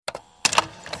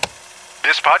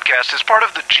This podcast is part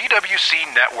of the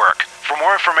GWC Network. For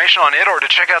more information on it or to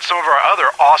check out some of our other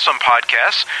awesome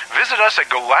podcasts, visit us at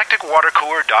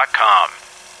galacticwatercooler.com.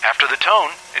 After the tone,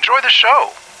 enjoy the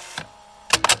show.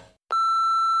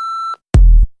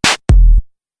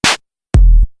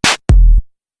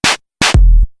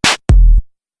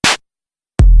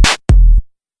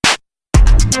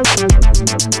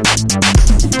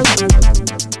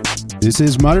 This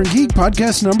is Modern Geek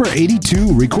Podcast number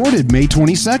 82, recorded May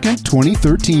 22nd,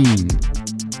 2013.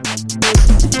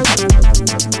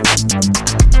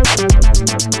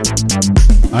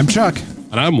 I'm Chuck.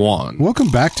 And I'm Juan. Welcome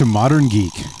back to Modern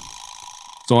Geek.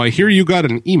 So I hear you got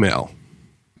an email.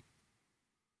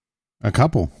 A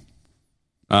couple.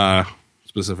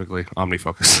 Specifically,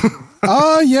 OmniFocus.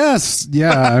 Yes.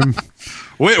 Yeah.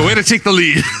 Way to take the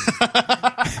lead.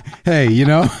 Hey, you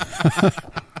know,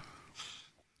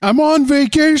 I'm on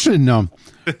vacation. No.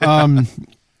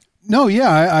 No,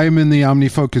 yeah, I'm in the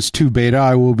OmniFocus 2 beta.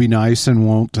 I will be nice and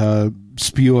won't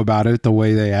spew about it the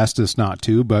way they asked us not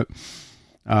to, but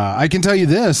I can tell you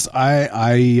this.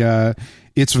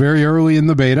 It's very early in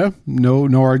the beta.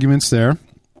 No arguments there.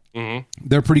 Mm-hmm.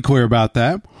 They're pretty clear about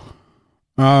that.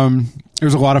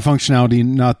 There's a lot of functionality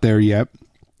not there yet.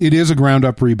 It is a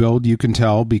ground-up rebuild, you can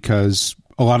tell, because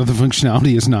a lot of the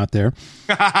functionality is not there.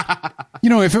 You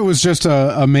know, if it was just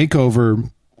a makeover,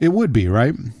 it would be,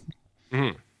 right?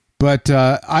 Mm-hmm. But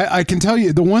I can tell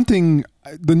you, the one thing,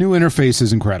 the new interface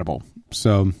is incredible.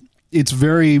 So it's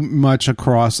very much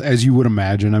across, as you would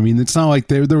imagine. I mean, it's not like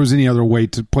there was any other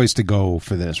place to go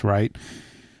for this, right?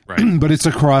 Right. But it's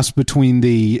a cross between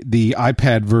the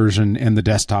iPad version and the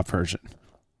desktop version.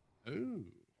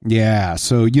 Yeah,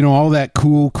 so, you know, all that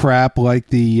cool crap like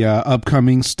the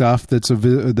upcoming stuff that's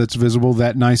visible,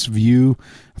 that nice view,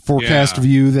 forecast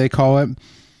view, they call it,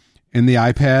 in the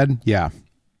iPad, yeah,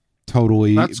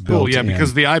 totally. That's cool, yeah,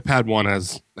 because the iPad one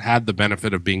has had the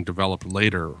benefit of being developed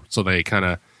later, so they kind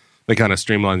of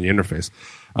streamline the interface.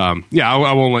 Yeah,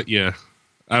 I won't let you.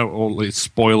 I won't let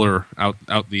spoiler out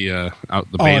the beta.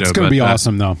 Oh, it's going to be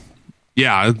awesome, though.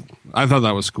 Yeah, I thought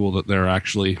that was cool that they're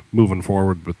actually moving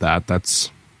forward with that. That's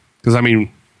because, I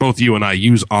mean, both you and I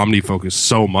use OmniFocus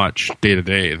so much day to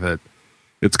day that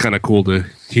it's kind of cool to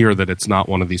hear that it's not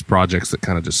one of these projects that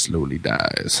kind of just slowly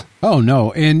dies. Oh,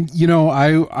 no. And, you know,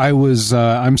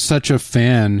 I'm such a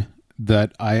fan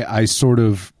that I sort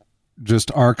of just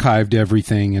archived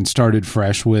everything and started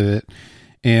fresh with it.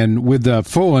 And with the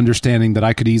full understanding that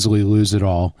I could easily lose it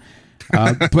all.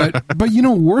 But, you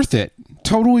know, worth it.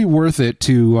 Totally worth it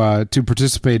to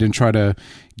participate and try to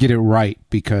get it right,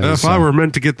 because if I were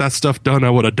meant to get that stuff done,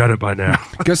 I would have done it by now.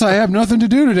 Guess I have nothing to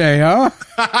do today, huh?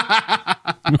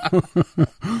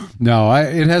 No,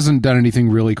 it hasn't done anything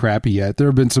really crappy yet. There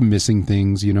have been some missing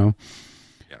things, you know,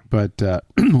 but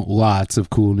lots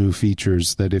of cool new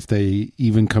features that if they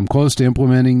even come close to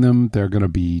implementing them, they're going to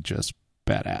be just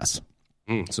badass.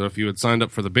 So if you had signed up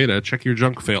for the beta, check your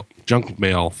junk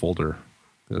mail folder.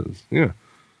 Yeah.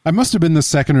 I must have been the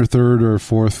second or third or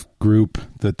fourth group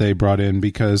that they brought in,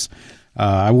 because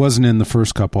I wasn't in the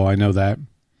first couple. I know that.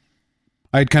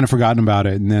 I had kind of forgotten about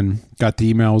it, and then got the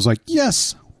email. I was like,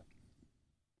 yes.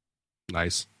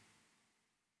 Nice.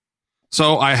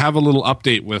 So I have a little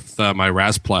update with my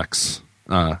Rasplex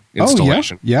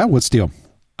installation. Oh, yeah? What's the deal?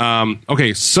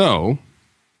 Okay, so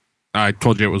I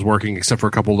told you it was working except for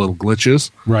a couple little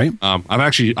glitches. Right. I've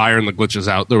actually ironed the glitches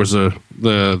out. There was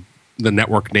the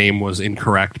network name was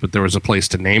incorrect, but there was a place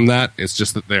to name that. It's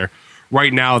just that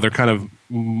right now they're kind of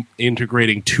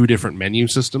integrating two different menu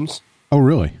systems. Oh,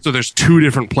 really? So there's two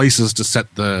different places to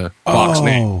set the box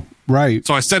name. Oh, right.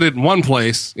 So I set it in one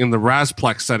place in the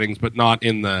Rasplex settings, but not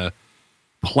in the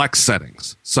Plex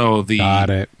settings. So the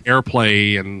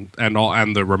AirPlay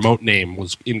and the remote name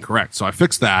was incorrect. So I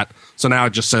fixed that. So now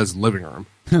it just says living room.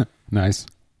 Nice.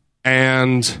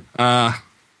 And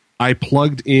I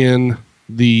plugged in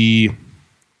the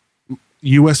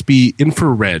USB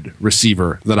infrared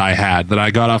receiver that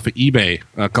I got off of eBay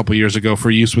a couple years ago for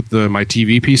use with my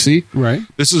TV PC. Right.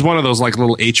 This is one of those like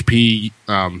little HP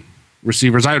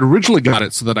receivers. I had originally got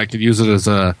it so that I could use it as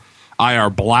a IR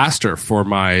blaster for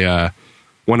my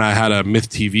when I had a Myth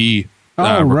TV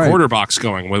recorder box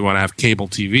going when I have cable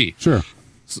TV. Sure.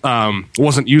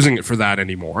 Wasn't using it for that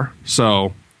anymore,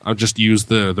 so I'll just use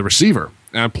the receiver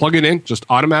and I plug it in. Just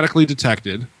automatically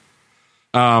detected.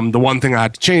 The one thing I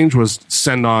had to change was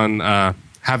send on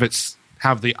have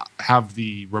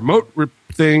the remote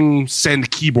thing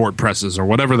send keyboard presses or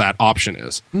whatever that option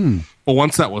is. But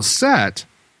once that was set,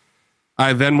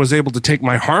 I then was able to take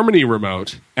my Harmony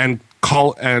remote and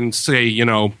call and say, you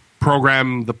know,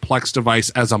 program the Plex device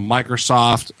as a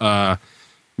Microsoft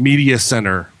Media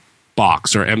Center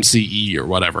box or MCE or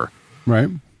whatever. Right.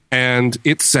 And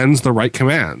it sends the right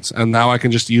commands. And now I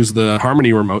can just use the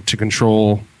Harmony remote to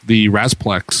control the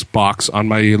Rasplex box on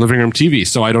my living room TV.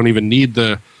 So I don't even need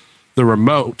the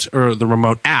remote or the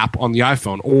remote app on the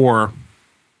iPhone. Or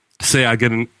say I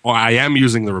am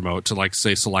using the remote to, like,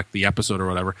 say, select the episode or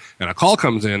whatever, and a call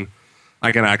comes in,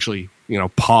 I can actually,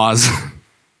 pause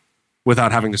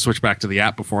without having to switch back to the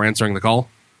app before answering the call.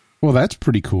 Well, that's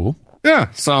pretty cool. Yeah,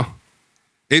 so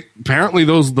apparently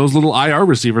those little IR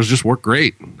receivers just work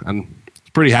great, and I'm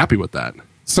pretty happy with that.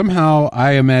 Somehow,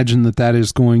 I imagine that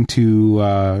is going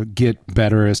to get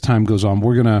better as time goes on.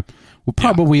 We'll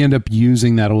probably end up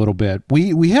using that a little bit.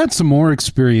 We had some more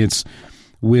experience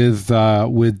with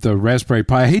the Raspberry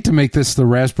Pi. I hate to make this the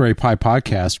Raspberry Pi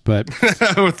podcast, but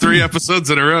with 3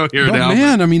 episodes in a row here now.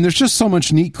 Man, I mean, there's just so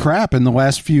much neat crap in the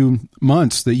last few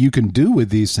months that you can do with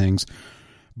these things,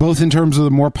 both in terms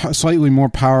of the slightly more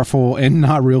powerful and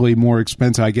not really more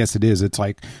expensive. I guess it is. It's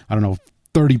like, I don't know,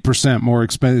 30% more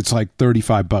expensive. It's like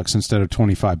 $35 instead of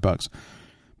 $25.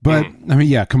 But I mean,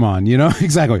 yeah, come on,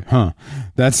 exactly. Huh.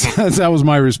 That was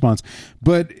my response.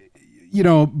 But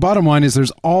bottom line is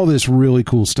there's all this really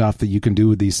cool stuff that you can do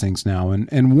with these things now.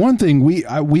 And one thing we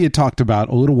had talked about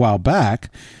a little while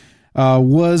back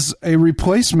was a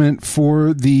replacement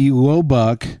for the low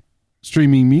buck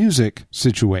streaming music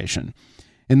situation.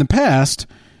 In the past,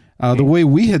 the way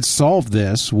we had solved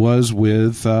this was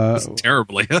with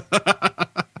terribly.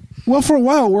 Well, for a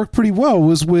while, it worked pretty well. It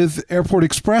was with Airport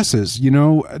Expresses.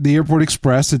 The Airport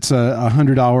Express, it's a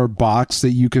 $100 box that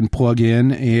you can plug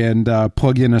in and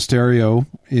plug in a stereo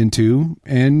into,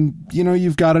 and,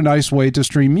 you've got a nice way to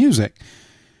stream music.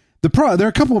 There are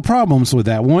a couple of problems with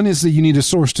that. One is that you need a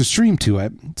source to stream to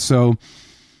it. So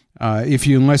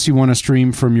unless you want to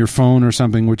stream from your phone or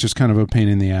something, which is kind of a pain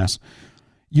in the ass,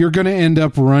 you're going to end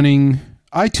up running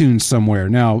iTunes somewhere.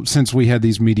 Now, since we had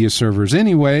these media servers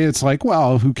anyway, it's like,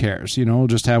 well, who cares? We'll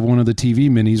just have one of the TV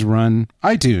minis run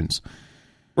iTunes.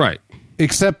 Right.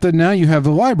 Except that now you have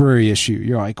the library issue.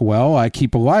 You're like, well, I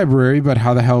keep a library, but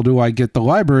how the hell do I get the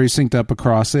library synced up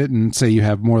across it? And say you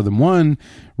have more than one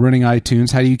running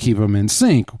iTunes, how do you keep them in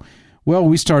sync? Well,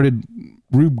 we started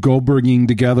Rube Goldberging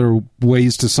together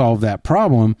ways to solve that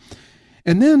problem.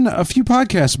 And then a few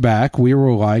podcasts back, we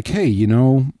were like, hey,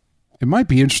 it might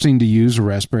be interesting to use a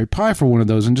Raspberry Pi for one of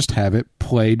those and just have it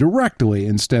play directly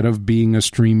instead of being a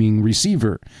streaming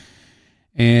receiver.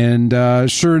 And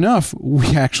sure enough,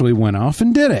 we actually went off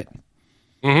and did it.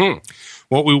 Mm-hmm.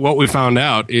 What we found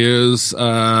out is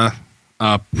a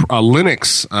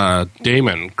Linux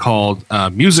daemon called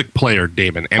Music Player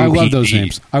Daemon.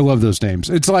 MPD. I love those names.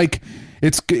 It's like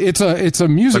it's a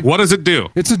music. Like, what does it do?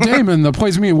 It's a daemon that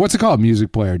plays me. What's it called?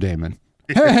 Music Player Daemon.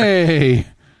 Hey.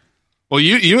 Well,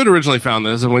 you had originally found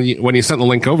this, and when you sent the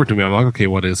link over to me, I'm like, okay,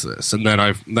 what is this? And then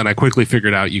I quickly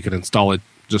figured out you can install it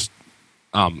just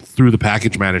through the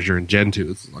package manager in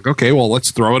Gentoo. It's like, okay, well,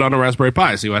 let's throw it on a Raspberry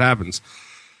Pi, see what happens.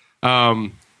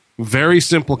 Very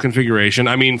simple configuration.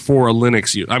 I mean, for a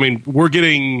Linux use. I mean, we're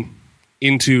getting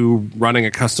into running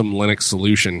a custom Linux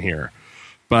solution here,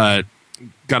 but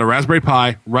got a Raspberry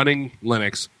Pi running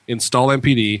Linux, install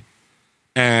MPD,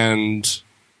 and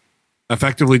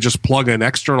effectively just plug an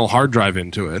external hard drive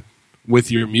into it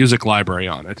with your music library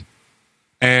on it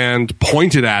and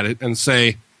point it at it and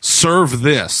say, serve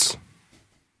this.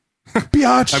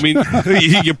 Biatch. I mean,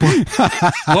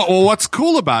 well, what's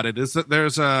cool about it is that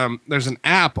there's an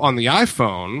app on the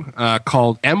iPhone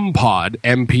called MPod,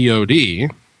 M-P-O-D,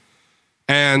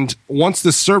 and once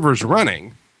this server's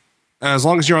running, as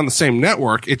long as you're on the same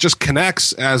network, it just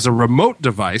connects as a remote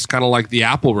device, kind of like the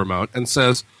Apple remote, and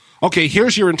says, okay,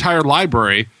 here's your entire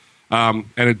library, and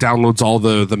it downloads all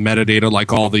the metadata,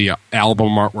 like all the album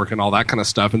artwork and all that kind of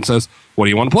stuff, and says, what do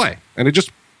you want to play? And it just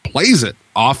plays it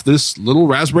off this little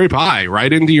Raspberry Pi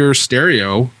right into your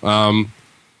stereo.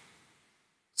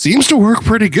 Seems to work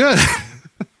pretty good.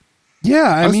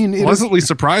 Yeah, I mean, pleasantly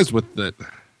surprised with it.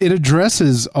 It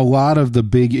addresses a lot of the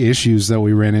big issues that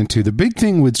we ran into. The big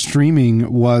thing with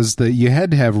streaming was that you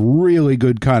had to have really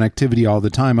good connectivity all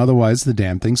the time, otherwise the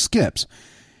damn thing skips.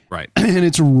 Right. And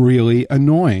it's really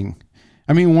annoying.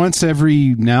 I mean, once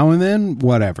every now and then,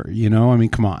 whatever, I mean,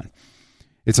 come on.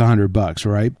 It's $100,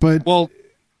 right? But well,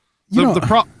 the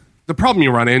problem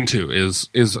you run into is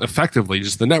effectively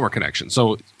just the network connection.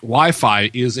 So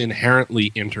Wi-Fi is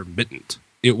inherently intermittent.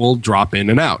 It will drop in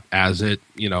and out as it,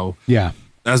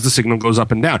 as the signal goes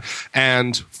up and down.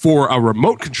 And for a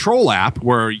remote control app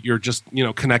where you're just,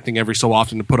 connecting every so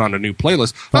often to put on a new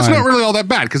playlist, that's not really all that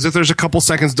bad. Because if there's a couple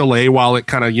seconds delay while it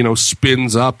kind of,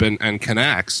 spins up and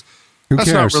connects, that's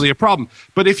not really a problem.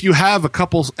 But if you have a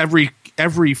couple every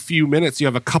every few minutes you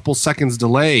have a couple seconds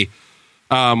delay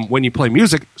when you play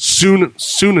music, soon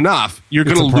enough you're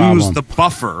going to lose the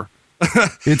buffer.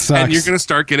 It sucks. And you're going to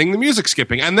start getting the music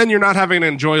skipping, and then you're not having an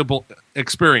enjoyable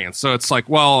experience. So it's like,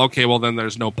 well, okay, well then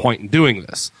there's no point in doing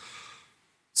this.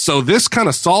 So this kind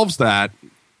of solves that.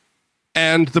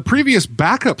 And the previous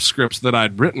backup scripts that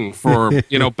I'd written for,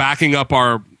 backing up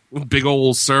our big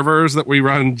old servers that we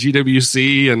run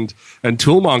GWC and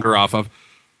Toolmonger off of,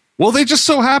 well, they just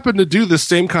so happen to do the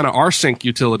same kind of rsync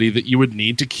utility that you would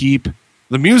need to keep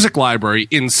the music library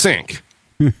in sync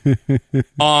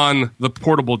on the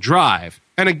portable drive.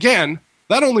 And again,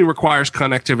 that only requires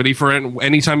connectivity for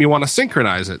any time you want to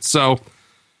synchronize it. So,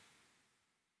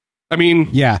 I mean,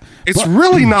 it's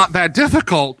really not that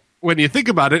difficult when you think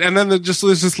about it. And then there's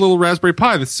this little Raspberry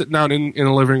Pi that's sitting out in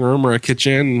a living room or a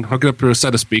kitchen and hook it up to a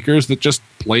set of speakers that just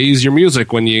plays your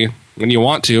music when you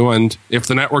want to. And if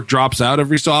the network drops out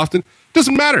every so often,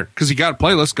 doesn't matter because you got a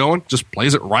playlist going, just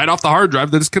plays it right off the hard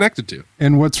drive that it's connected to.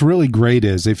 And what's really great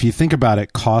is if you think about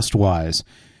it cost-wise,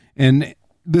 and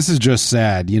this is just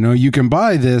sad, you can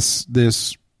buy this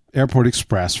Airport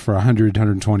Express for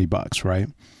 $120, right?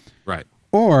 Right.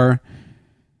 Or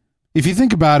if you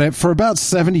think about it, for about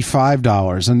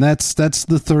 $75, and that's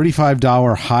the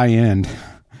 $35 high-end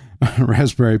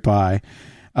Raspberry Pi,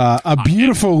 a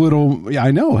beautiful little,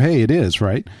 I know, hey, it is,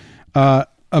 right?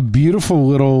 A beautiful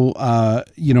little,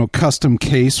 custom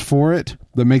case for it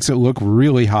that makes it look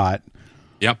really hot.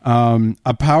 Yep.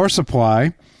 A power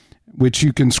supply, which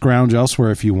you can scrounge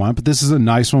elsewhere if you want, but this is a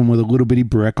nice one with a little bitty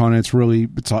brick on it. It's really,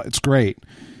 it's great.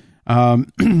 A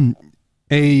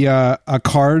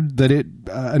card that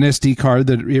an SD card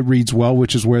that it reads well,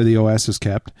 which is where the OS is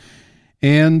kept,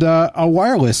 and a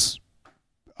wireless,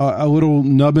 a little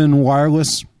nubbin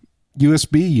wireless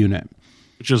USB unit,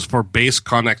 which is for base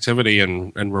connectivity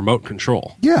and remote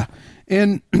control. Yeah,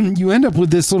 and you end up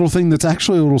with this little thing that's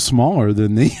actually a little smaller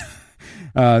than the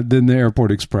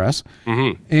Airport Express,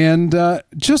 and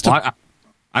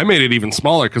I made it even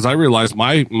smaller because I realized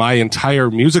my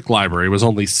entire music library was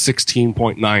only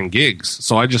 16.9 gigs.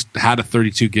 So I just had a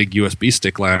 32 gig USB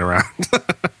stick lying around.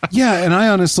 Yeah, and I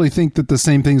honestly think that the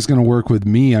same thing's going to work with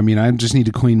me. I mean, I just need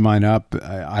to clean mine up.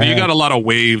 You got a lot of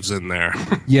waves in there.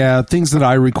 Yeah, things that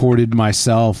I recorded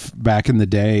myself back in the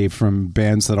day from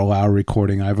bands that allow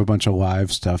recording. I have a bunch of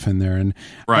live stuff in there. And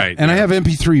right. And I have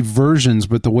MP3 versions,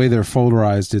 but the way they're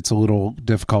folderized, it's a little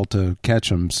difficult to catch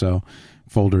them, so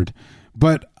foldered.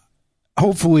 But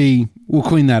hopefully we'll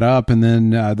clean that up, and then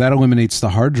that eliminates the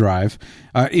hard drive.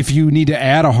 If you need to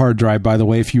add a hard drive, by the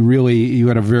way, if you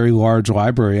had a very large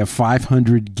library, a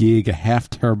 500 gig, a half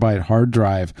terabyte hard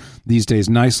drive these days,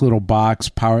 nice little box,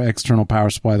 external power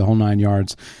supply, the whole 9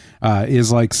 yards,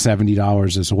 is like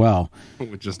 $70 as well.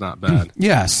 Which is not bad.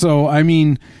 Yeah, so I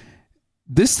mean,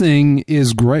 this thing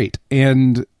is great,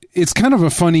 and it's kind of a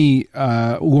funny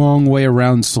long way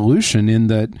around solution in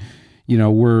that,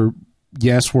 we're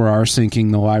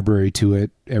syncing the library to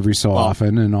it every so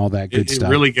often and all that good stuff.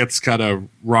 It really gets kind of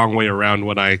wrong way around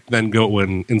when I then go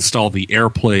and install the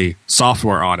AirPlay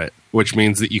software on it, which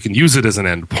means that you can use it as an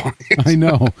endpoint. I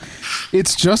know.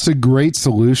 It's just a great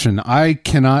solution. I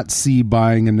cannot see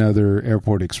buying another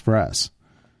Airport Express.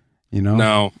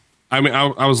 No. I mean,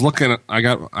 I was looking at, I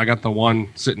got the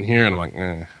one sitting here and I'm like,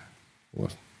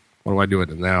 what do I do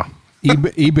with it now?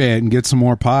 eBay it and get some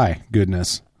more pie.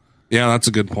 Goodness. Yeah, that's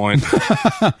a good point.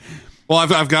 Well,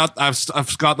 I've got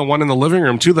the one in the living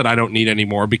room too that I don't need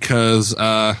anymore because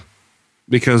the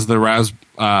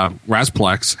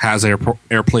Rasplex has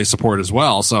AirPlay support as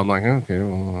well. So I'm like, okay,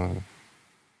 well,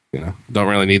 don't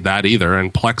really need that either.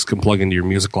 And Plex can plug into your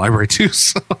music library too.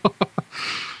 So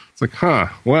it's like,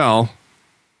 well,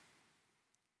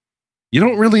 you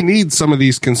don't really need some of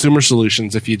these consumer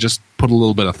solutions if you just put a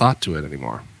little bit of thought to it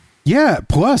anymore. Yeah.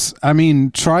 Plus, I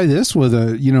mean, try this with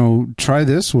an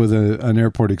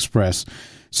Airport Express.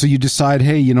 So you decide,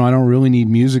 hey, I don't really need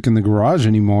music in the garage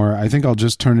anymore. I think I'll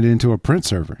just turn it into a print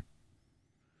server.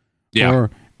 Yeah.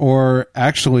 Or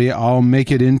actually, I'll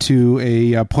make it into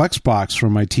a Plex box for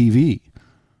my TV.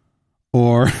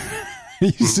 Or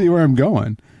you see where I'm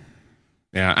going.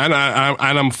 Yeah, and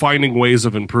I'm finding ways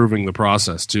of improving the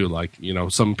process too. Like,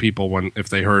 some people, if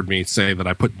they heard me say that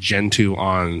I put Gentoo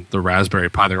on the Raspberry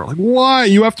Pi, they were like, "Why?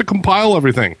 You have to compile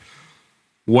everything."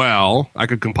 Well, I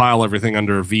could compile everything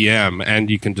under a VM, and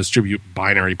you can distribute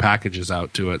binary packages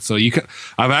out to it. So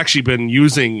I've actually been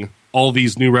using all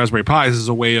these new Raspberry Pis as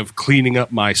a way of cleaning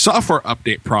up my software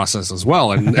update process as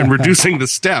well, and reducing the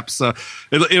steps.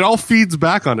 It all feeds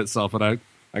back on itself, and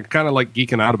I kind of like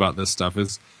geeking out about this stuff.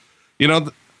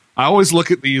 I always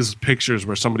look at these pictures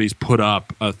where somebody's put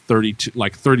up a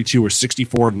 32 or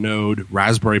 64 node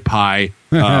Raspberry Pi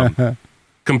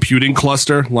computing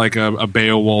cluster, like a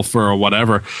Beowulf or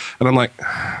whatever, and I'm like,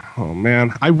 oh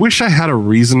man, I wish I had a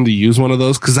reason to use one of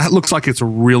those, because that looks like it's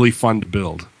really fun to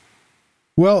build.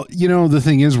 Well, the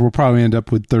thing is, we'll probably end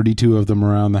up with 32 of them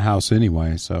around the house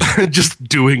anyway. So just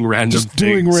doing random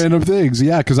things.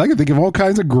 Yeah, because I can think of all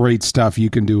kinds of great stuff you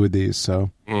can do with these.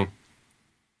 So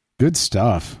good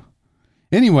stuff.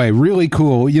 Anyway, really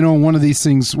cool. One of these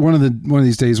things, one of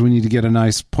these days, we need to get a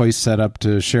nice place set up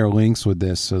to share links with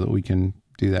this so that we can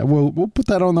do that. We'll put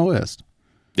that on the list.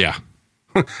 Yeah,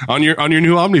 on your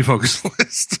new OmniFocus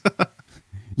list.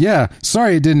 Yeah,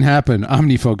 sorry it didn't happen.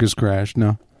 OmniFocus crashed.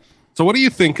 No. So what do you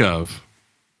think of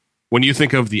when you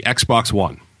think of the Xbox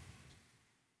One?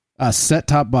 A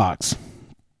set-top box.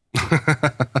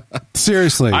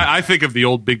 Seriously. I think of the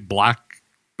old big black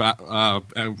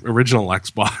original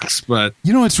Xbox, but...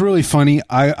 It's really funny.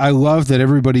 I love that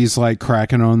everybody's like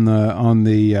cracking on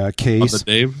the case. Oh,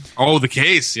 the name? Oh, the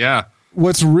case, yeah.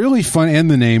 What's really funny, and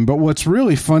the name, but what's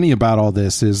really funny about all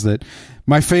this is that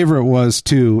my favorite was,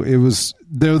 too,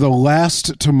 they're the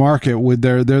last to market with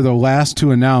they're the last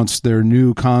to announce their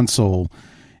new console,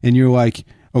 and you're like,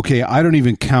 okay, I don't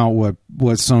even count what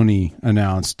Sony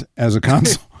announced as a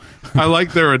console. I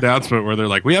like their announcement where they're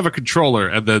like, we have a controller,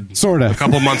 and then sort of a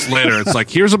couple months later, it's like,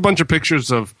 here's a bunch of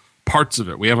pictures of parts of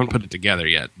it. We haven't put it together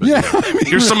yet. But yeah,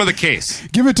 here's some of the case.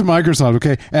 Give it to Microsoft,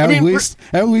 okay? At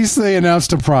least they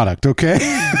announced a product, okay?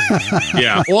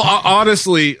 Yeah. Well,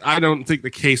 honestly, I don't think the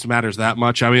case matters that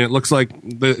much. I mean, it looks like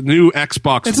the new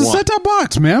Xbox It's a set-top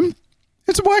box, man.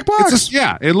 It's a black box.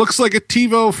 It looks like a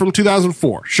TiVo from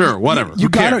 2004. Sure, whatever. You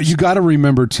gotta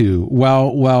remember too.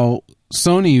 While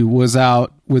Sony was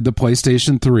out with the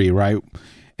PlayStation 3, right?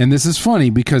 And this is funny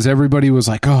because everybody was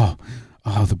like, oh,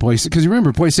 the PlayStation, because you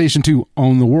remember PlayStation 2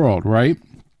 owned the world, right?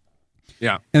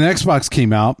 Yeah. And Xbox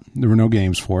came out. There were no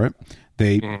games for it.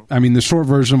 I mean, the short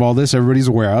version of all this, everybody's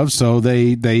aware of. So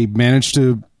they managed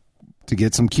to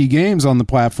get some key games on the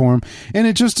platform, and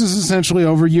it just is essentially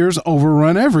over years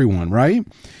overrun everyone, right?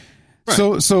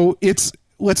 So it's,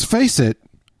 let's face it,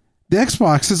 the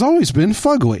Xbox has always been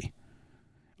fugly.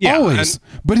 Yeah, always.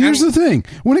 But here's the thing.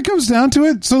 When it comes down to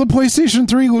it, so the PlayStation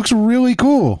 3 looks really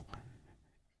cool.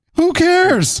 Who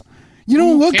cares? You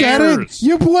don't look at it,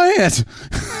 you play it.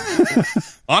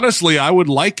 Honestly, I would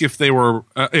like if they were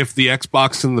if the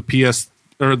Xbox and the PS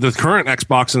or the current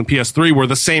Xbox and the PS3 were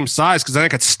the same size, because then I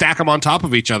could stack them on top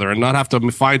of each other and not have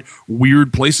to find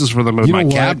weird places for them in my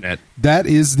cabinet. That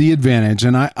is the advantage,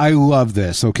 and I love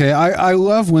this. Okay, I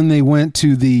love when they went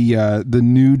to the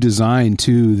new design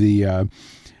to the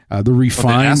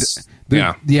refined.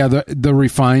 The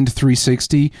refined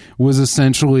 360 was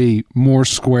essentially more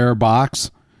square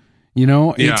box.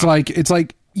 It's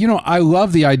like I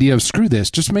love the idea of screw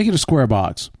this, just make it a square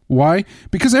box. Why?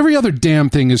 Because every other damn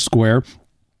thing is square.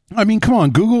 I mean, come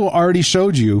on, Google already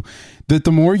showed you that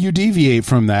the more you deviate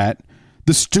from that,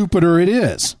 the stupider it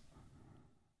is.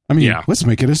 I mean, let's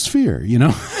make it a sphere,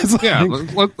 It's like,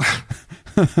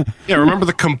 yeah, remember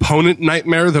the component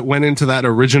nightmare that went into that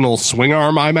original swing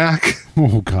arm iMac?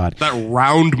 Oh, God. That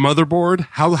round motherboard?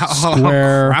 How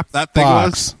crap that thing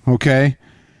was? Okay?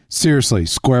 Seriously,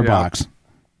 square box.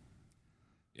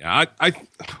 Yeah, I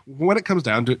when it comes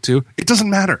down to it, too, it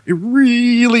doesn't matter. It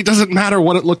really doesn't matter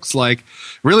what it looks like. It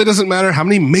really doesn't matter how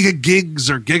many mega gigs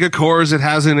or gigacores it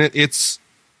has in it. It's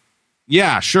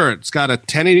got a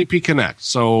 1080p Connect,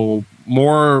 so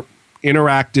more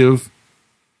interactive.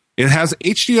 It has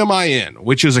HDMI in,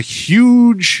 which is a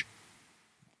huge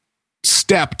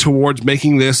step towards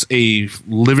making this a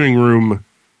living room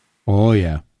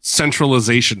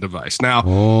centralization device. Now,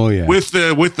 with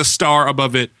the star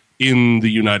above it in the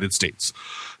United States.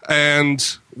 And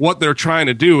what they're trying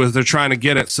to do is they're trying to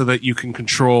get it so that you can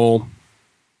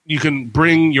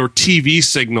bring your TV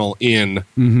signal in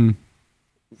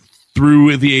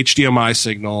through the HDMI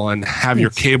signal and have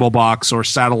your cable box or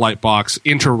satellite box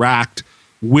interact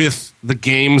with the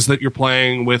games that you're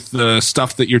playing, with the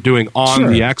stuff that you're doing on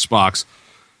the Xbox.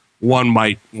 One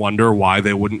might wonder why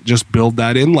they wouldn't just build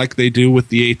that in like they do with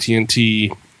the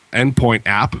AT&T Endpoint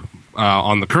app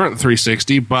on the current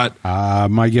 360, but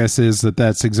my guess is that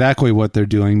that's exactly what they're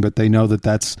doing, but they know that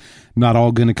that's not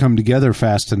all going to come together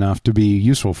fast enough to be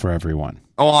useful for everyone.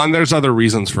 Oh, and there's other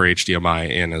reasons for HDMI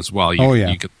in as well.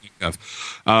 You could think of.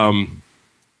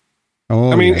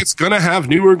 It's going to have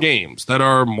newer games that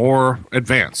are more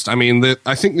advanced. I mean,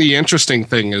 I think the interesting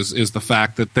thing is the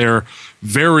fact that they're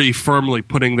very firmly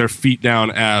putting their feet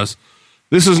down as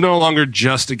this is no longer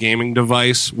just a gaming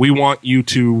device. We want you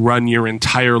to run your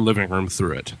entire living room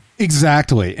through it.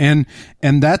 Exactly. And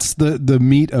that's the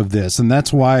meat of this. And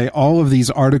that's why all of these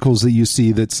articles that you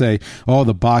see that say, oh,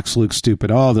 the box looks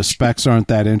stupid. Oh, the specs aren't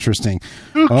that interesting.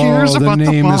 Who cares about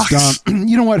the box? Is dumb.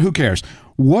 You know what? Who cares?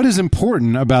 What is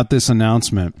important about this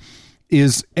announcement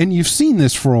is, and you've seen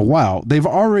this for a while, they've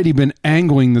already been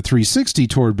angling the 360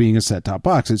 toward being a set-top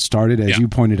box. It started, as you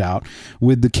pointed out,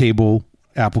 with the cable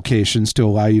applications to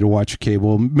allow you to watch a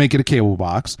cable, make it a cable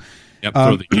box. Yep,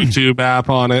 throw the YouTube app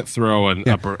on it, throw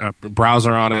a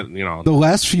browser on it. You know, the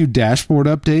last few dashboard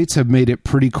updates have made it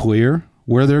pretty clear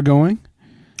where they're going.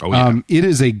 Oh, yeah. It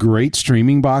is a great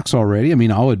streaming box already. I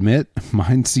mean, I'll admit,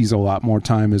 mine sees a lot more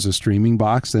time as a streaming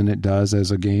box than it does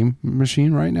as a game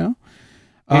machine right now.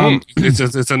 It's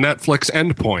a Netflix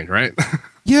endpoint, right?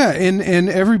 Yeah, and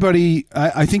everybody,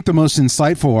 I think the most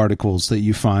insightful articles that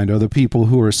you find are the people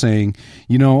who are saying,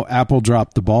 you know, Apple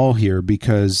dropped the ball here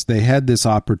because they had this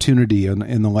opportunity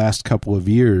in the last couple of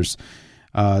years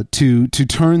to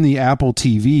turn the Apple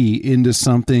TV into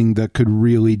something that could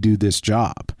really do this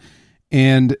job.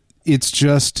 And it's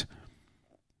just,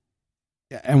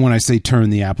 and when I say turn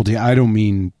the Apple TV, I don't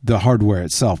mean the hardware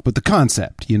itself, but the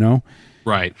concept, you know?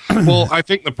 Right. Well, I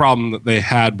think the problem that they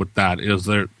had with that is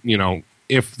they're, you know,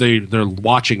 if they're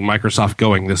watching Microsoft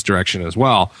going this direction as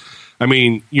well, I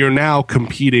mean, you're now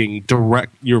competing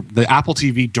the Apple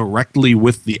TV directly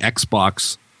with the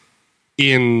Xbox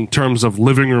in terms of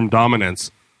living room dominance,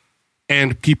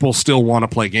 and people still want to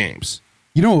play games.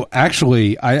 You know,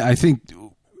 actually, I think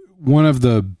one of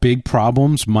the big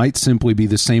problems might simply be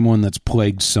the same one that's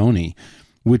plagued Sony,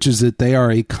 which is that they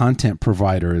are a content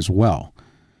provider as well.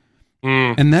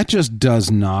 And that just does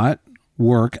not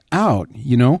work out,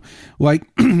 you know? Like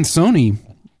Sony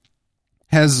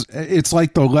has, it's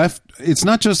like it's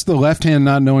not just the left hand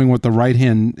not knowing what the right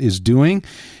hand is doing.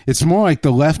 It's more like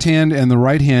the left hand and the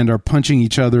right hand are punching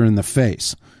each other in the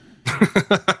face.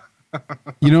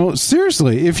 You know,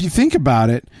 seriously, if you think about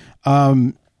it,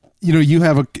 you know, you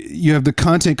have the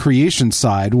content creation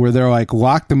side where they're like,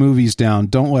 lock the movies down,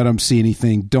 don't let them see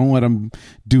anything, don't let them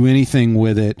do anything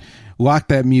with it, lock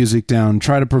that music down,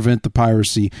 try to prevent the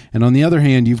piracy. And on the other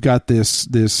hand, you've got this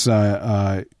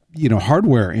you know,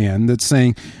 hardware end that's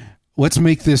saying, let's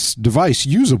make this device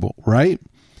usable, right?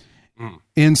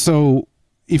 And so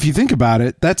if you think about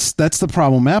it, that's the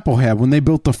problem Apple had when they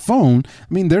built the phone.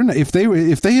 I mean, if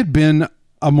they had been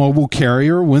a mobile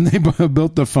carrier when they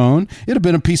built the phone, it'd have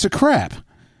been a piece of crap,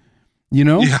 you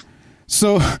know? Yeah.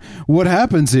 So what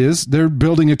happens is they're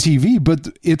building a TV, but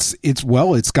it's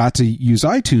got to use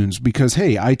iTunes because,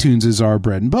 hey, iTunes is our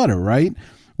bread and butter, right?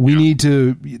 We need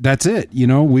to, that's it. You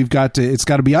know, it's got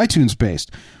to be iTunes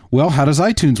based. Well, how does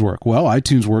iTunes work? Well,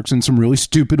 iTunes works in some really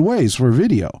stupid ways for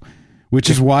video, which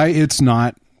is why it's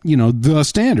not, you know, the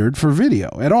standard for video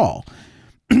at all.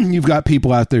 You've got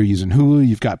people out there using Hulu.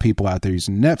 You've got people out there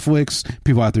using Netflix,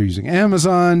 people out there using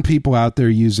Amazon, people out there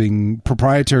using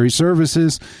proprietary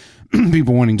services,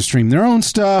 people wanting to stream their own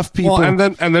stuff. Well, and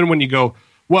then when you go,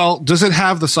 well, does it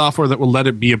have the software that will let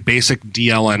it be a basic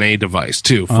DLNA device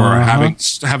too for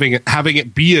having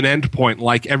it be an endpoint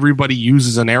like everybody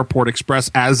uses an Airport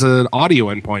Express as an audio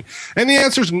endpoint? And the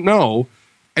answer is no.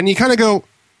 And you kind of go,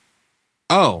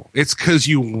 oh, it's because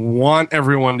you want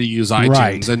everyone to use iTunes,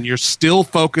 right, and you're still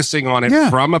focusing on it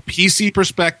from a PC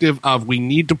perspective of we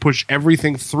need to push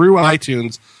everything through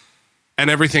iTunes and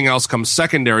everything else comes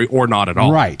secondary or not at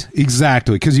all. Right,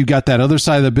 exactly, because you got that other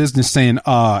side of the business saying,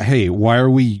 hey, why are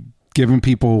we giving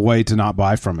people a way to not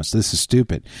buy from us? This is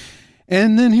stupid.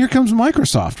 And then here comes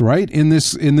Microsoft, right, in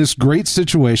this great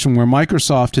situation where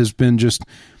Microsoft has been just,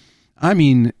 I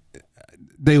mean,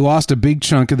 they lost a big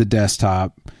chunk of the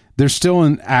desktop. They're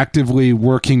still actively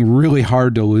working really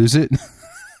hard to lose it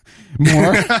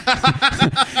more.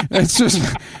 It's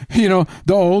just, you know,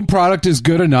 the old product is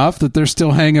good enough that they're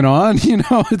still hanging on. You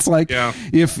know, it's like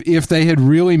if they had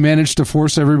really managed to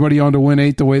force everybody onto Win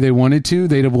 8 the way they wanted to,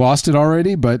 they'd have lost it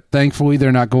already. But thankfully,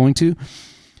 they're not going to.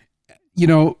 You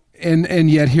know, and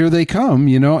yet here they come,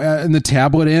 you know, in the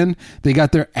tablet end, they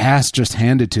got their ass just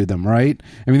handed to them, right?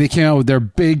 I mean, they came out with their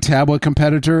big tablet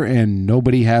competitor and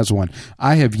nobody has one.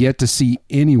 I have yet to see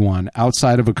anyone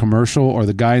outside of a commercial or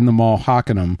the guy in the mall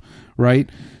hawking them, right?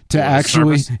 To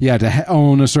actually, to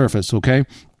own a Surface, okay?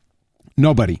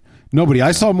 Nobody.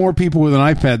 I saw more people with an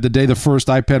iPad the day the first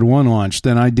iPad 1 launched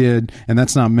than I did, and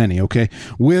that's not many, okay,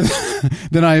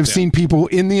 than I have seen people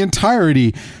in the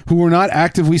entirety who were not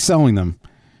actively selling them,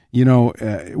 you know,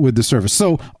 with the Surface.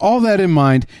 So all that in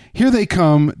mind, here they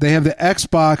come. They have the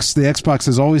Xbox. The Xbox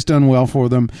has always done well for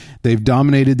them. They've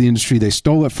dominated the industry. They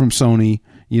stole it from Sony,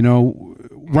 you know,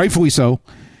 rightfully so.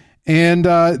 And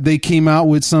they came out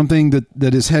with something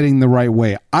that is heading the right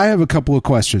way. I have a couple of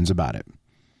questions about it.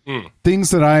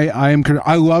 Things that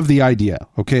I love the idea.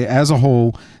 Okay, as a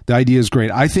whole, the idea is great.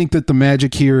 I think that the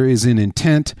magic here is in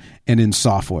intent and in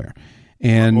software.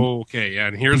 And okay, yeah,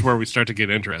 and here's where we start to get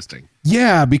interesting.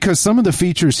 Yeah, because some of the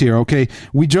features here, okay,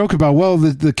 we joke about, well,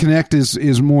 the Kinect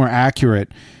is more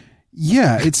accurate.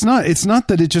 Yeah, it's not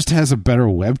that it just has a better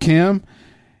webcam.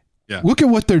 Yeah. Look at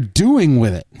what they're doing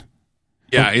with it.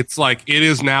 Yeah, it's like it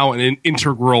is now an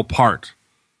integral part.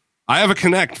 I have a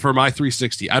Kinect for my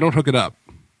 360. I don't hook it up.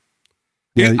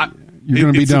 Yeah, you're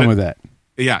going to be done with that.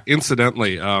 Yeah,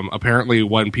 incidentally, apparently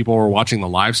when people were watching the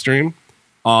live stream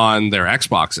on their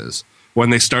Xboxes,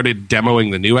 when they started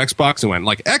demoing the new Xbox and went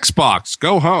like, Xbox,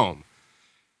 go home,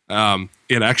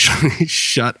 it actually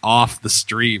shut off the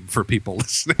stream for people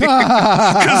listening.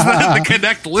 Because the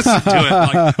Kinect listened to it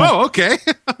like, oh, okay.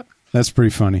 That's pretty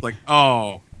funny. Like,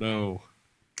 oh, no.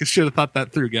 Should have thought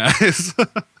that through, guys.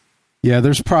 Yeah,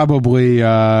 there's probably,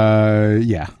 I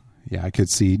could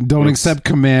see. Don't accept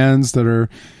commands that are,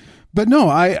 but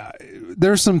no,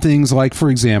 there's some things like,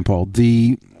 for example,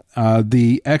 the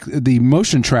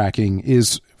motion tracking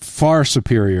is far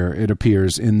superior, it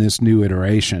appears, in this new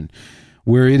iteration,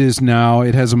 where it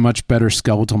has a much better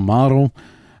skeletal model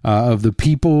of the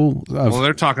people. Well,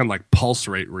 they're talking like pulse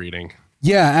rate reading.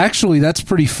 Yeah, actually, that's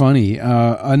pretty funny.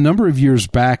 A number of years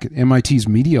back at MIT's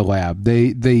Media Lab,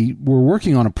 they were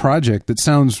working on a project that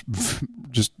sounds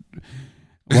just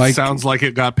like... It sounds like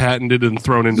it got patented and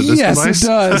thrown into this device. Yes, it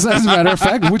does, as a matter of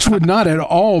fact, which would not at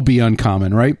all be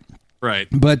uncommon, right? Right.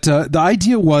 But the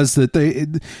idea was that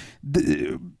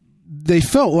they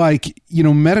felt like,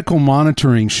 medical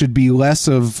monitoring should be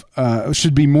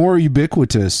should be more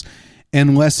ubiquitous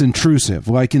and less intrusive.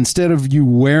 Like, instead of you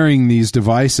wearing these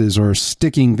devices or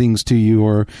sticking things to you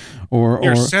or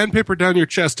sandpaper down your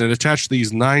chest and attach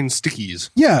these 9 stickies.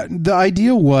 Yeah, the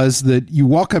idea was that you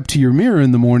walk up to your mirror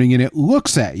in the morning and it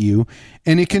looks at you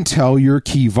and it can tell your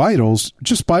key vitals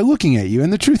just by looking at you.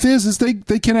 And the truth is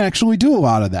they can actually do a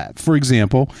lot of that. For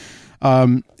example,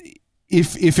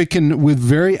 if it can, with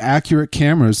very accurate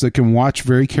cameras that can watch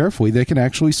very carefully, they can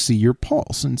actually see your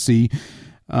pulse and see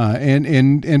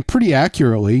and pretty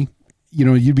accurately.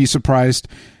 You'd be surprised.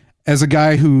 As a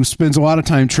guy who spends a lot of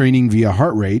time training via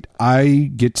heart rate,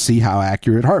 I get to see how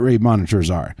accurate heart rate monitors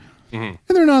are. Mm-hmm.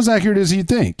 And they're not as accurate as you'd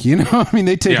think.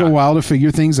 They take a while to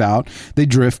figure things out. They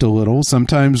drift a little.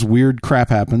 Sometimes weird crap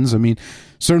happens.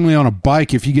 Certainly on a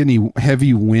bike, if you get any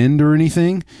heavy wind or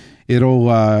anything,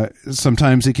 it'll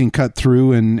sometimes it can cut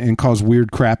through and cause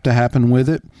weird crap to happen with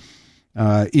it.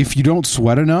 If you don't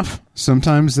sweat enough,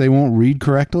 sometimes they won't read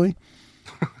correctly.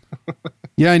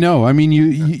 Yeah, I know.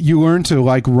 You learn to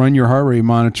run your heart rate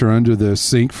monitor under the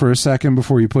sink for a second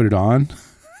before you put it on,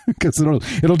 because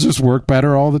it'll just work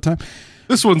better all the time.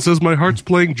 This one says my heart's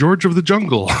playing George of the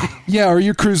Jungle. Yeah, or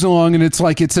you're cruising along and it's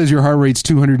like it says your heart rate's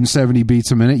 270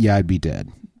 beats a minute. Yeah, I'd be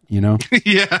dead.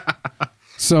 Yeah.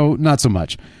 So not so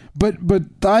much. But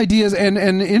the idea is, and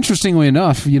interestingly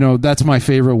enough, that's my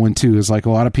favorite one too, is like a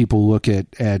lot of people look at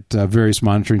various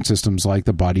monitoring systems like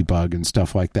the Body Bug and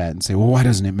stuff like that and say, well, why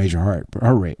doesn't it measure heart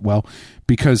rate? Well,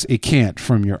 because it can't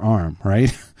from your arm,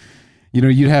 right?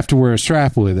 You'd have to wear a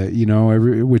strap with it,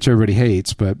 which everybody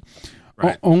hates. But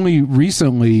right. Only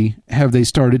recently have they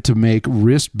started to make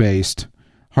wrist-based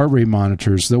heart rate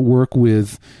monitors that work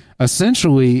with,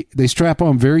 essentially, they strap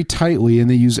on very tightly and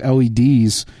they use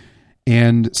LEDs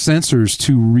and sensors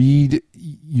to read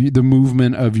the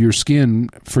movement of your skin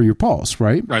for your pulse,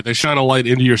 right? Right. They shine a light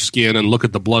into your skin and look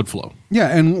at the blood flow. Yeah,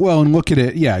 and look at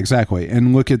it. Yeah, exactly.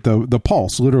 And look at the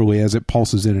pulse, literally, as it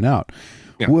pulses in and out.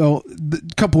 Yeah. Well,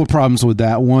 a couple of problems with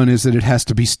that. One is that it has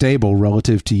to be stable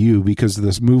relative to you, because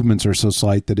the movements are so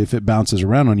slight that if it bounces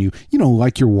around on you,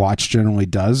 like your watch generally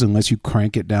does, unless you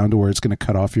crank it down to where it's going to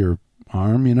cut off your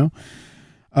arm,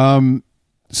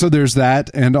 So there's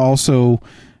that. And also...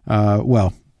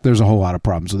 there's a whole lot of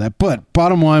problems with that. But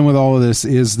bottom line with all of this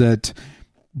is that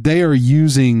they are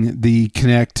using the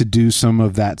Kinect to do some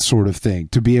of that sort of thing,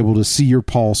 to be able to see your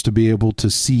pulse, to be able to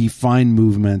see fine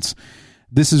movements.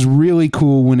 This is really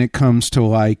cool when it comes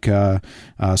to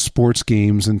sports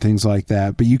games and things like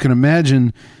that. But you can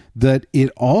imagine that it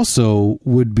also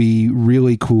would be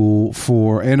really cool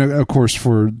for, and of course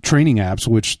for training apps,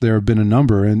 which there have been a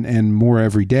number and more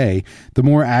every day. The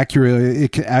more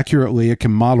accurately it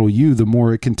can model you, the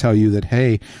more it can tell you that,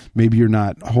 hey, maybe you're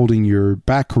not holding your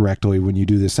back correctly when you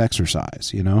do this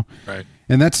exercise, Right.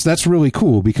 And that's really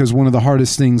cool, because one of the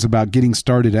hardest things about getting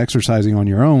started exercising on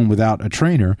your own without a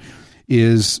trainer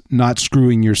is not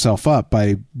screwing yourself up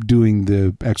by doing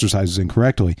the exercises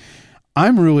incorrectly.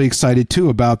 I'm really excited too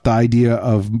about the idea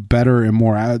of better and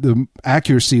more the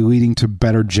accuracy leading to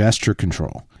better gesture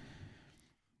control.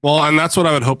 Well, and that's what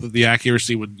I would hope, that the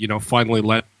accuracy would, finally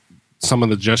let some of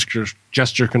the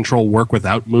gesture control work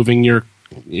without moving your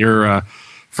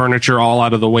furniture all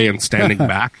out of the way and standing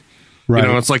back. Right.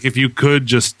 It's like if you could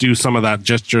just do some of that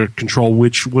gesture control,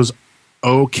 which was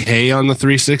okay on the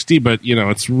 360, but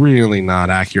it's really not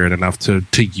accurate enough to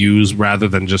use, rather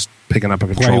than just picking up a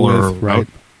controller. Right.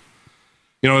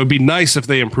 It would be nice if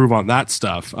they improve on that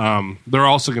stuff. They're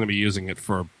also going to be using it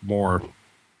for more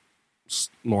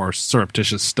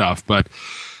surreptitious stuff. But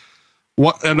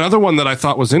another one that I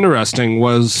thought was interesting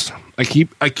was I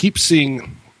keep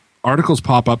seeing articles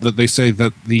pop up that they say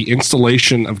that the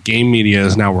installation of game media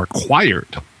is now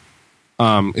required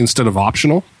instead of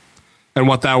optional. And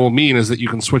what that will mean is that you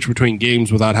can switch between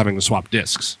games without having to swap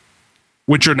discs,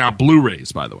 which are now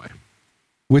Blu-rays, by the way.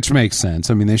 Which makes sense.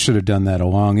 I mean, they should have done that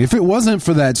along. If it wasn't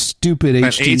for that stupid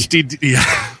HD,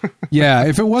 yeah. Yeah,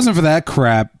 if it wasn't for that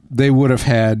crap, they would have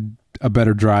had a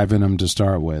better drive in them to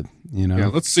start with. Yeah,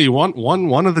 let's see.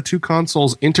 One of the two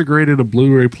consoles integrated a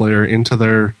Blu-ray player into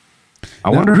their.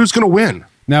 I wonder who's going to win.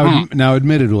 Now,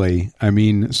 admittedly, I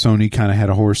mean, Sony kind of had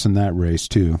a horse in that race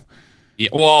too. Yeah,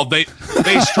 well, they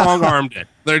strong-armed it.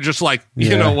 They're just like,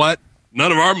 you know what?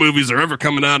 None of our movies are ever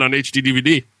coming out on HD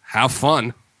DVD. Have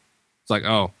fun. It's like,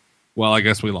 oh, well, I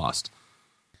guess we lost.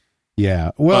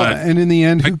 Yeah. Well, and in the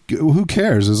end, who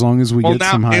cares as long as we get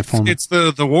some high form? It's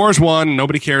the war's won.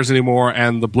 Nobody cares anymore,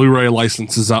 and the Blu-ray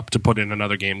license is up to put in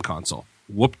another game console.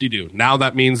 Whoop-de-doo. Now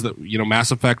that means that Mass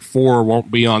Effect 4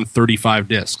 won't be on 35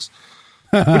 discs,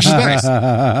 which is nice.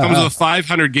 Comes with a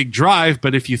 500 gig drive,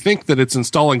 but if you think that it's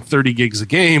installing 30 gigs a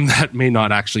game, that may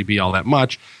not actually be all that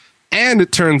much. And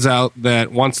it turns out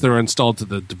that once they're installed to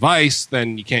the device,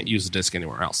 then you can't use the disc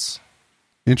anywhere else.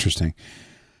 Interesting.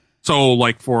 So,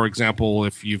 like, for example,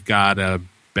 if you've got a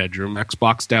bedroom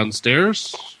Xbox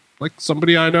downstairs, like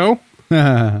somebody I know,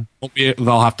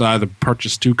 they'll have to either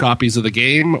purchase 2 copies of the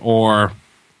game or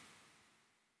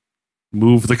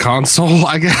move the console,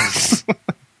 I guess.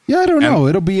 Yeah, I don't know.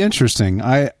 It'll be interesting.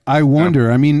 I wonder.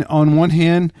 Yeah. I mean, on one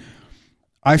hand,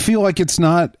 I feel like it's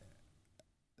not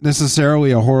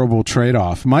necessarily a horrible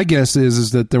trade-off. My guess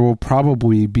is that there will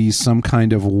probably be some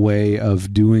kind of way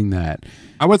of doing that.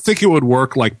 I would think it would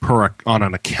work like on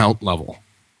an account level.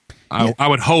 I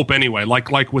would hope anyway.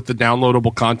 Like with the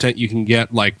downloadable content, you can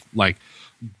get like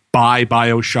buy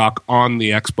BioShock on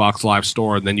the Xbox Live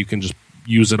Store, and then you can just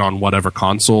use it on whatever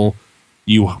console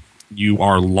you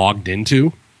are logged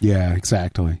into. Yeah,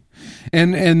 exactly.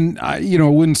 And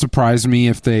it wouldn't surprise me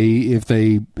if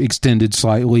they extended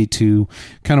slightly to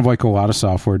kind of like a lot of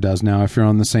software does now. If you're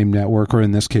on the same network, or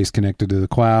in this case connected to the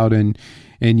cloud, and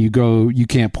you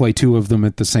can't play 2 of them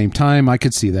at the same time, I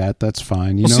could see that. That's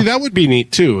fine. See, that would be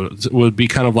neat too. It would be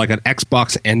kind of like an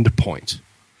Xbox endpoint.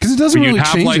 Because it doesn't really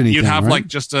change anything. You'd have right? like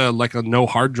just a no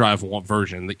hard drive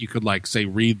version that you could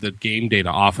read the game data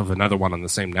off of another one on the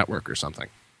same network or something.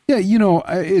 Yeah,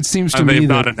 it seems to me they've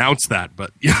not announced that,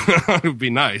 but it would be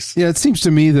nice. Yeah, it seems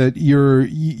to me that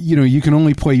you can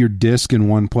only play your disc in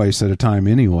one place at a time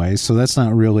anyway, so that's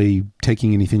not really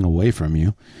taking anything away from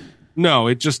you. No,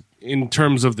 it just, in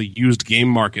terms of the used game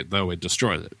market, though, it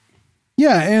destroys it.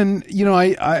 Yeah, and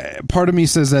I part of me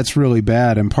says that's really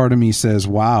bad, and part of me says,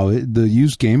 wow, the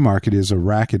used game market is a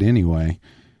racket anyway.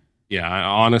 Yeah,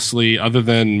 honestly, other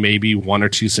than maybe 1 or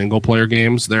 2 single player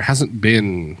games, there hasn't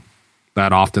been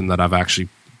that often that I've actually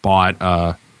bought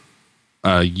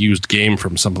a used game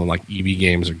from something like EB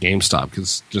Games or GameStop,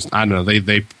 because just, I don't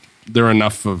know, they're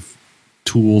enough of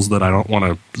tools that I don't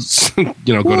want to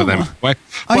go to them anyway.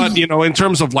 But in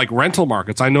terms of like rental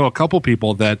markets, I know a couple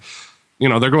people that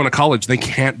they're going to college, they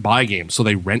can't buy games, so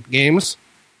they rent games.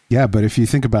 Yeah, but if you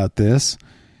think about this,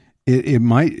 it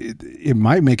might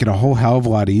make it a whole hell of a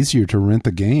lot easier to rent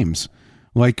the games.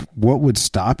 Like, what would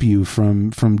stop you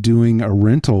from doing a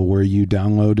rental where you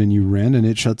download and you rent and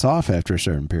it shuts off after a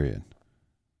certain period?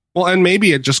 Well, and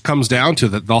maybe it just comes down to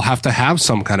that they'll have to have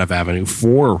some kind of avenue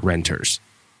for renters.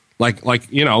 Like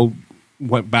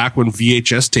went back when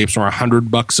VHS tapes were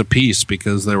 $100 a piece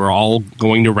because they were all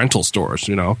going to rental stores,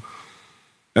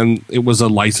 and it was a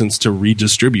license to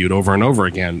redistribute over and over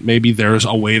again. Maybe there's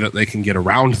a way that they can get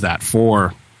around that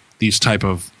for these type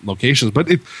of locations, but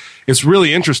it's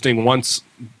really interesting. Once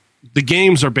the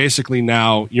games are basically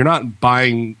now, you're not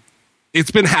buying.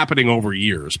 It's been happening over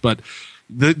years, but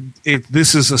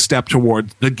this is a step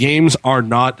toward the games are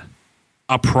not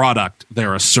a product;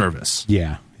 they're a service.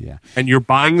 Yeah. And you're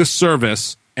buying the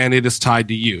service, and it is tied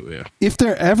to you. Yeah. If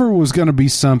there ever was going to be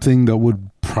something that would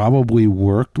probably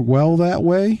work well that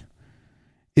way,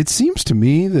 it seems to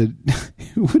me that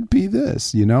it would be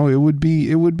this, it would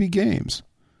be games.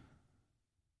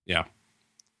 Yeah.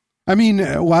 I mean,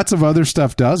 lots of other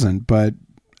stuff doesn't, but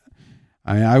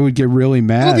I would get really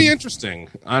mad. It'll be interesting.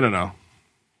 I don't know.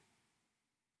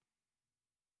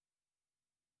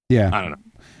 Yeah. I don't know.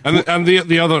 And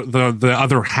the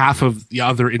other half of the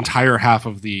entire half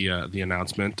of the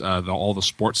announcement, all the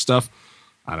sports stuff,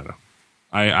 I don't know.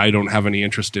 I don't have any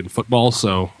interest in football,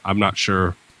 so I'm not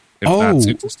sure if that's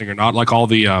interesting or not. Like all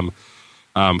the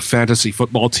fantasy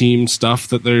football team stuff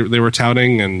that they were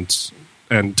touting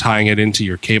and tying it into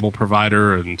your cable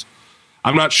provider, and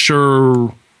I'm not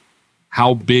sure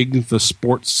how big the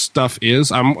sports stuff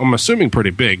is. I'm assuming pretty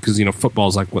big because football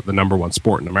is like the number one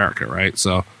sport in America, right?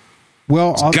 So.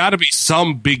 Well, there's got to be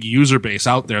some big user base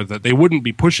out there that they wouldn't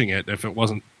be pushing it if it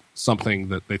wasn't something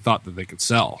that they thought that they could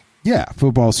sell. Yeah,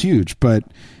 football's huge, but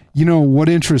what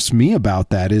interests me about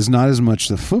that is not as much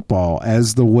the football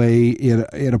as the way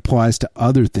it applies to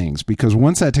other things, because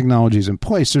once that technology is in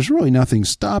place, there's really nothing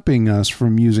stopping us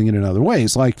from using it in other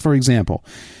ways. Like, for example,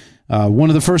 one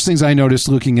of the first things I noticed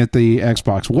looking at the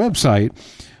Xbox website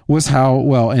was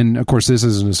and of course this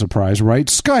isn't a surprise, right?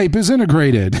 Skype is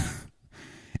integrated.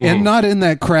 And not in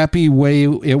that crappy way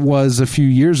it was a few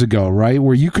years ago, right?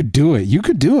 Where you could do it. You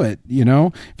could do it,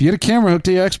 If you had a camera hooked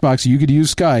to your Xbox, you could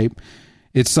use Skype.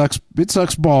 It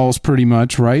sucks balls pretty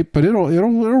much, right? But it'll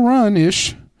run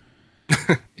ish.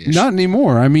 Not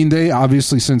anymore. I mean, they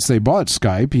obviously, since they bought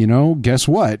Skype, guess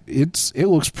what? It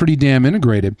looks pretty damn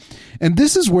integrated. And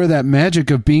this is where that magic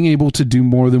of being able to do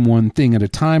more than one thing at a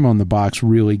time on the box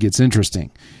really gets interesting.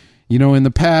 In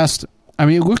the past, I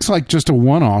mean, it looks like just a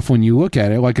one-off when you look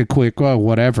at it, like a quick,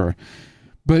 whatever.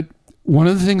 But one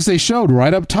of the things they showed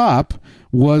right up top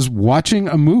was watching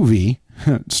a movie,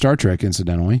 Star Trek,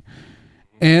 incidentally,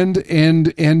 and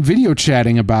video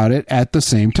chatting about it at the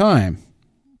same time.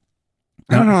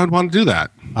 I don't know. I'd want to do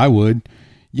that. I would.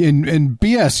 And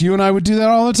BS, you and I would do that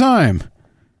all the time.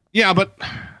 Yeah, but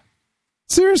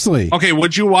seriously. Okay,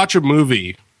 would you watch a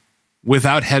movie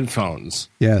without headphones?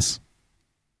 Yes.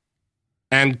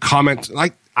 And comment,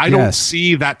 I don't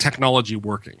see that technology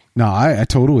working. No, I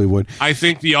totally would. I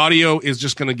think the audio is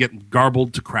just going to get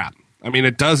garbled to crap. I mean,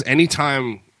 it does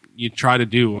anytime you try to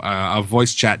do a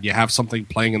voice chat, you have something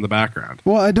playing in the background.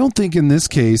 Well, I don't think in this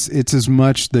case it's as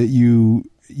much that you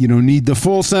need the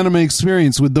full cinema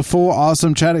experience with the full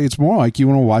awesome chat. It's more like you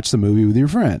want to watch the movie with your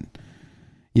friend.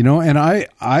 And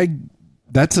I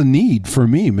that's a need for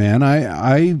me, man.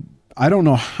 I don't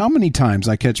know how many times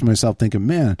I catch myself thinking,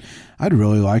 man, I'd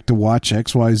really like to watch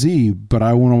XYZ, but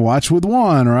I want to watch with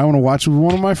Juan, or I want to watch with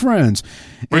one of my friends.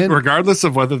 And regardless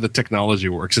of whether the technology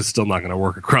works, it's still not going to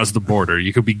work across the border.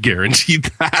 You could be guaranteed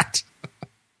that.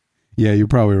 Yeah, you're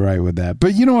probably right with that.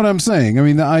 But you know what I'm saying? I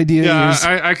mean, the idea is...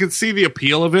 I can see the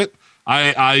appeal of it.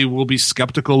 I will be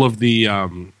skeptical of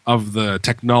the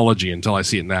technology until I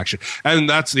see it in action. And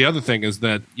that's the other thing is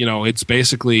that, it's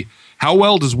basically... How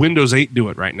well does Windows 8 do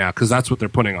it right now? Because that's what they're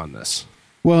putting on this.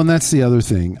 Well, and that's the other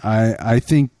thing. I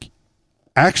think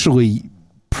actually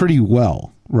pretty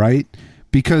well, right?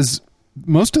 Because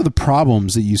most of the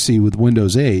problems that you see with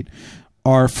Windows 8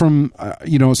 are from,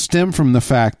 stem from the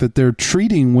fact that they're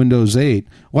treating Windows 8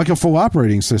 like a full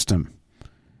operating system.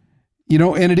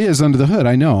 And it is under the hood,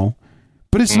 I know.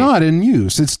 But it's not in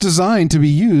use. It's designed to be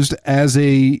used as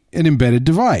an embedded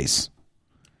device.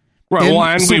 Right.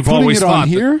 And so we've always thought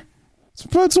here...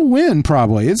 It's a win,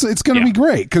 probably. It's going to be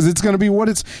great because it's going to be what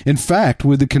it's... In fact,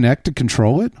 with the Kinect to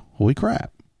control it, holy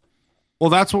crap.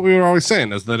 Well, that's what we were always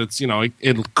saying, is that it's,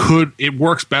 it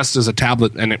works best as a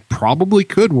tablet, and it probably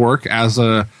could work as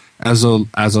a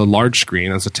large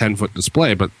screen, as a 10-foot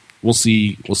display, but we'll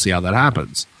see how that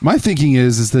happens. My thinking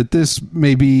is that this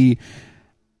may be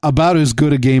about as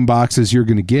good a game box as you're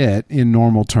going to get in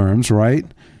normal terms, right?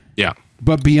 Yeah.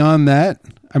 But beyond that...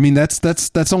 I mean,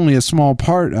 that's only a small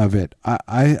part of it.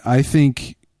 I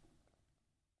think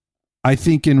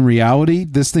in reality,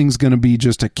 this thing's going to be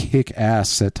just a kick-ass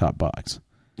set-top box.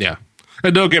 Yeah.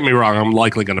 And don't get me wrong, I'm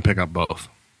likely going to pick up both.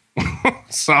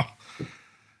 So,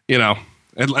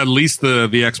 at least the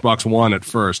Xbox One at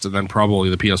first, and then probably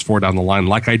the PS4 down the line,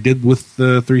 like I did with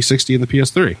the 360 and the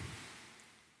PS3.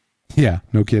 Yeah,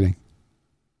 no kidding.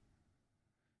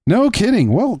 No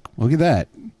kidding. Well, look at that.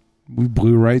 We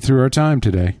blew right through our time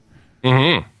today.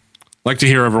 Mm-hmm. Like to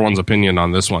hear everyone's opinion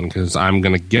on this one, because I'm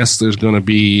going to guess there's going to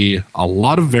be a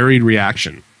lot of varied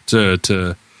reaction to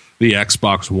the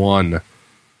Xbox One.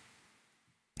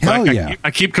 Hell yeah.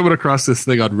 I keep coming across this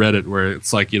thing on Reddit where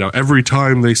it's like, every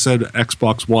time they said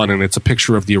Xbox One and it's a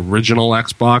picture of the original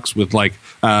Xbox with like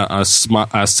a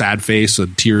sad face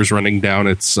and tears running down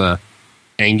its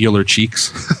angular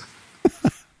cheeks.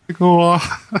 Like,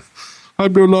 oh,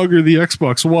 I'm no longer the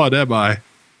Xbox One, am I?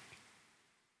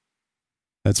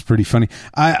 That's pretty funny.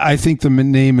 I think the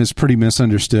name is pretty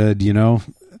misunderstood. You know,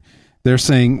 they're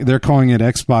calling it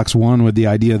Xbox One with the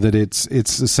idea that it's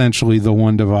essentially the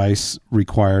one device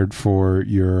required for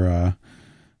your,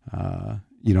 to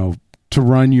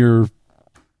run your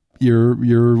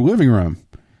living room.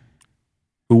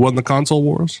 Who won the console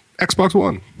wars? Xbox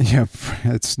One. Yeah,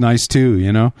 it's nice too,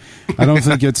 you know. I don't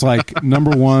think it's like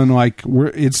number one, like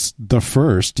it's the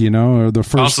first, you know, or the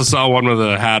first. I also saw one with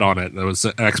a hat on it. That was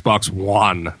Xbox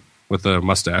One with a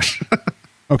mustache.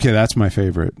 Okay, that's my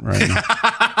favorite right now.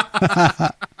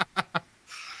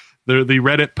 The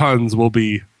Reddit puns will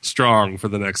be strong for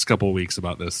the next couple of weeks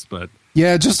about this, but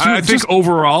yeah, I think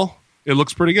overall it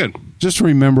looks pretty good. Just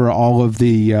remember all of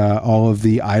the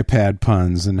iPad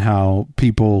puns and how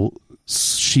people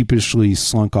sheepishly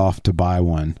slunk off to buy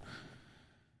one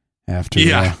after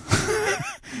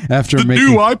after the making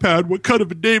new iPad. What kind of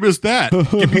a name is that?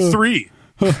 Give me 3.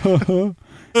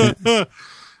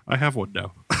 I have one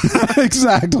now.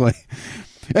 Exactly.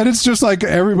 And it's just like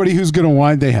everybody who's going to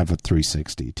whine, they have a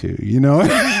 360 too, you know?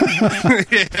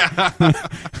 Yeah.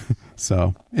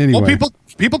 So anyway, well,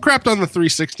 people crapped on the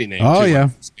 360 name. Oh too, yeah,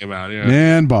 when this came out, yeah,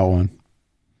 and bought one.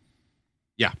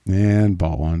 Yeah, and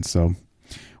bought one. So,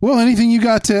 well, anything you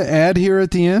got to add here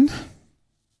at the end?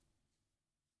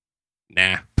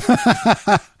 Nah.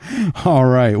 All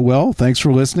right. Well, thanks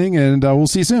for listening, and we'll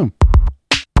see you soon.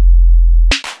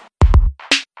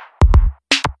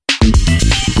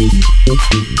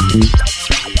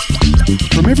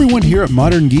 From everyone here at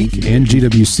Modern Geek and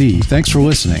GWC, thanks for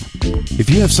listening. If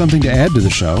you have something to add to the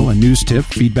show, a news tip,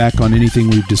 feedback on anything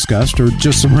we've discussed, or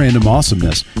just some random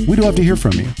awesomeness, we'd love to hear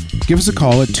from you. Give us a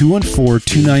call at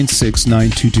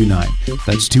 214-296-9229.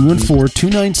 That's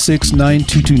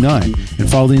 214-296-9229, and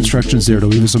follow the instructions there to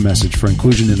leave us a message for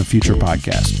inclusion in a future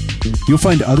podcast. You'll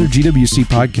find other GWC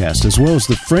podcasts, as well as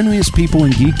the friendliest people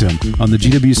in geekdom on the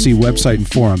GWC website and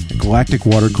forum at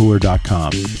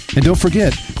galacticwatercooler.com. And don't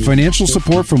forget, financial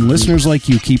support from listeners like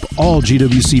you keep all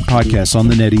GWC podcasts on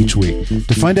the net each week.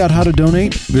 To find out how to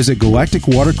donate, visit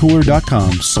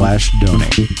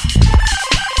galacticwatercooler.com/donate.